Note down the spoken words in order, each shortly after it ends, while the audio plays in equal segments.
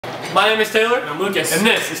My name is Taylor. And I'm Lucas. And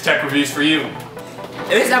this is Tech Reviews for You. In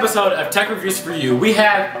this episode of Tech Reviews for You, we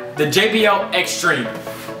have the JBL Extreme.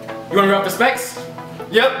 You want to go up the specs?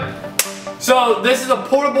 Yep. So this is a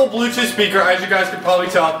portable Bluetooth speaker, as you guys can probably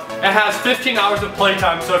tell. It has 15 hours of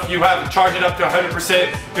playtime, so if you have it charged it up to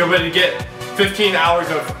 100%, you'll be able to get 15 hours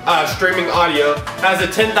of streaming audio. It has a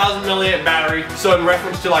 10,000 milliamp battery, so in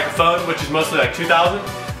reference to like a phone, which is mostly like 2,000.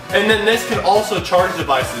 And then this can also charge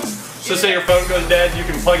devices. So say your phone goes dead, you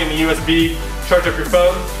can plug in the USB, charge up your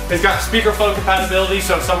phone. It's got speakerphone compatibility,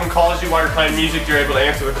 so if someone calls you while you're playing music, you're able to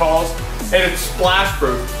answer the calls. And it's splash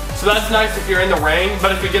proof. So that's nice if you're in the rain,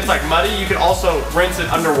 but if it gets like muddy, you can also rinse it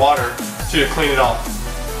underwater to clean it off.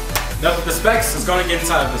 Now with the specs, let's go and get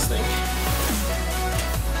inside of this thing.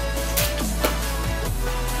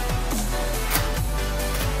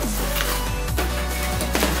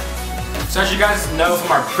 So as you guys know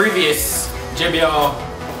from our previous JBL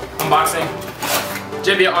unboxing,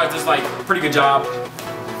 JBL does like a pretty good job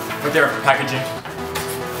with their packaging.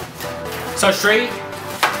 So straight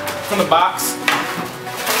from the box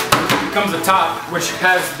comes the top, which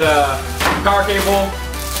has the power cable,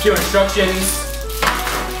 few instructions,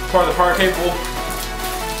 part of the power cable,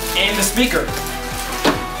 and the speaker.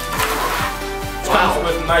 It comes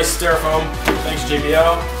with nice styrofoam, thanks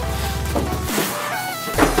JBL.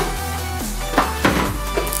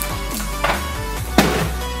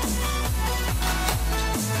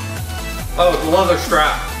 Oh, the leather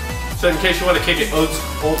strap. So in case you want to kick it old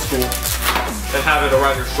school and have it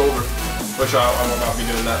around your shoulder, which I will not be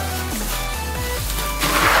doing that.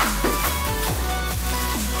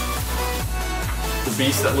 The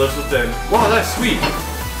beast that lives within. Wow, that's sweet.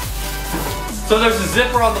 So there's a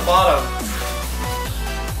zipper on the bottom.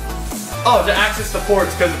 Oh, to access the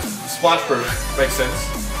ports because it's splash proof. Makes sense.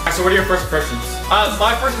 So what are your first impressions?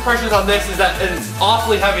 My first impressions on this is that it's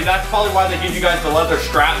awfully heavy. That's probably why they give you guys the leather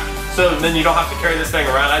strap. So then you don't have to carry this thing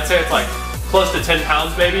around. I'd say it's like close to 10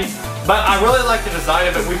 pounds maybe. But I really like the design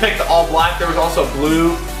of it. We picked the all black. There was also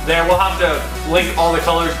blue there. We'll have to link all the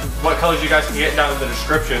colors, what colors you guys can get down in the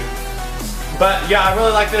description. But yeah, I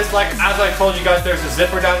really like this. Like as I told you guys, there's a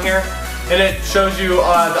zipper down here. And it shows you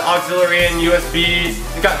the auxiliary and USB.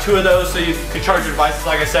 You got two of those so you can charge your devices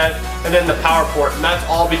like I said. And then the power port. And that's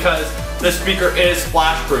all because this speaker is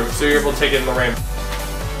splash proof. So you're able to take it in the rain.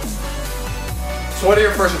 So what are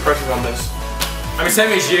your first impressions on this? I mean,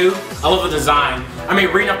 same as you, I love the design. I mean,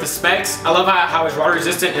 reading up the specs, I love how it's water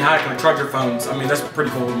resistant and how it can charge your phones. I mean, that's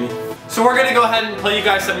pretty cool with me. So we're gonna go ahead and play you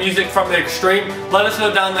guys some music from the Extreme. Let us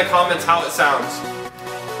know down in the comments how it sounds.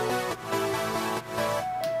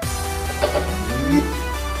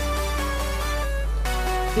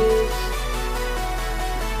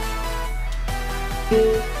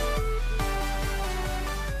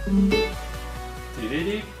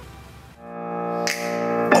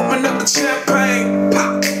 Open up the champagne,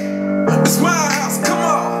 pop. It's my house, come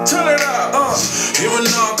on, turn it up. Hear a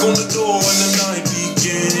knock on the door and the night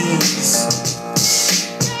begins.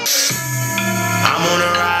 I'm on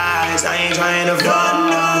a rise, I ain't trying to fall.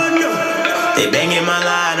 They banging my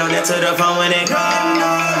line, don't answer the phone when they call.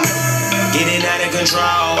 Getting out of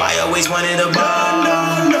control, I always wanted a ball.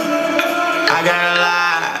 I got a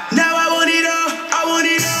lie. Now I want it all, I want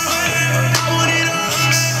it all. I want it all,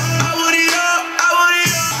 I want it all, I want it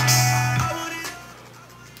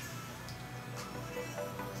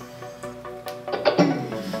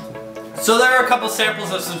all. So there are a couple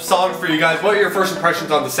samples of some songs for you guys. What are your first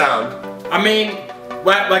impressions on the sound? I mean,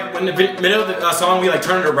 like when the middle of the song we like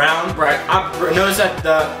turn it around, right? I noticed that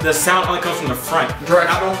the sound only comes from the front.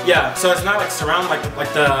 Directional? Yeah, so it's not like surround like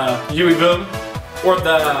the UE boom or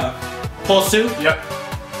the Pulse 2. Yep.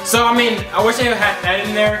 So I mean, I wish they had that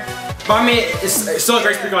in there. But I mean, it's still a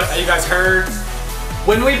great speaker that you guys heard.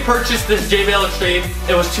 When we purchased this JBL Extreme,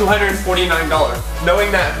 it was $249. Knowing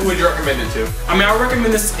that, who would you recommend it to? I mean, I would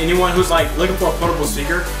recommend this to anyone who's like looking for a portable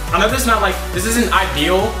speaker. I know this isn't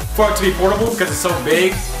ideal for it to be portable because it's so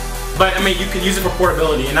big. But I mean, you could use it for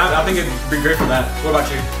portability, and I think it'd be great for that. What about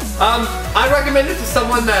you? I'd recommend it to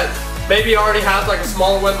someone that maybe already has like a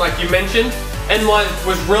smaller one, like you mentioned, and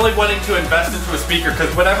was really wanting to invest into a speaker. Because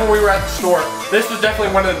whenever we were at the store, this was definitely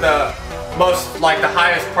one of the most, like the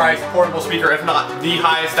highest priced portable speaker, if not the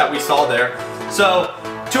highest that we saw there. So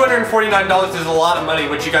 $249 is a lot of money,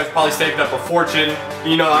 which you guys probably saved up a fortune.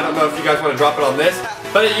 You know, I don't know if you guys want to drop it on this,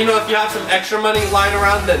 but you know, if you have some extra money lying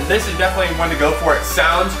around, then this is definitely one to go for. It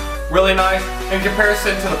sounds really nice. In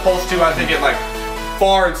comparison to the Pulse 2, I think it like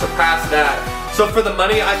far and surpassed that. So for the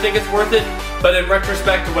money, I think it's worth it. But in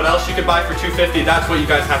retrospect to what else you could buy for $250, that's what you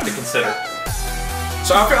guys have to consider. So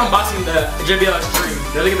So after unboxing the JBL Extreme,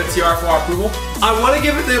 does it get the TR4 approval? I want to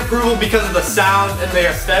give it the approval because of the sound and the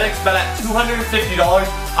aesthetics, but at $250,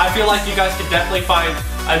 I feel like you guys could definitely find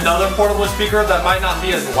another portable speaker that might not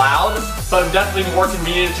be as loud, but definitely more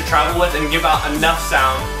convenient to travel with and give out enough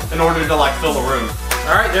sound in order to like fill the room.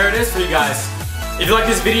 Alright, there it is for you guys. If you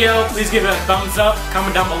like this video, please give it a thumbs up,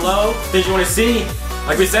 comment down below things you want to see.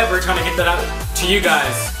 Like we said, we're trying to get that out to you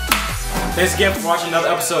guys. Thanks again for watching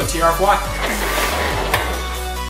another episode of TR4.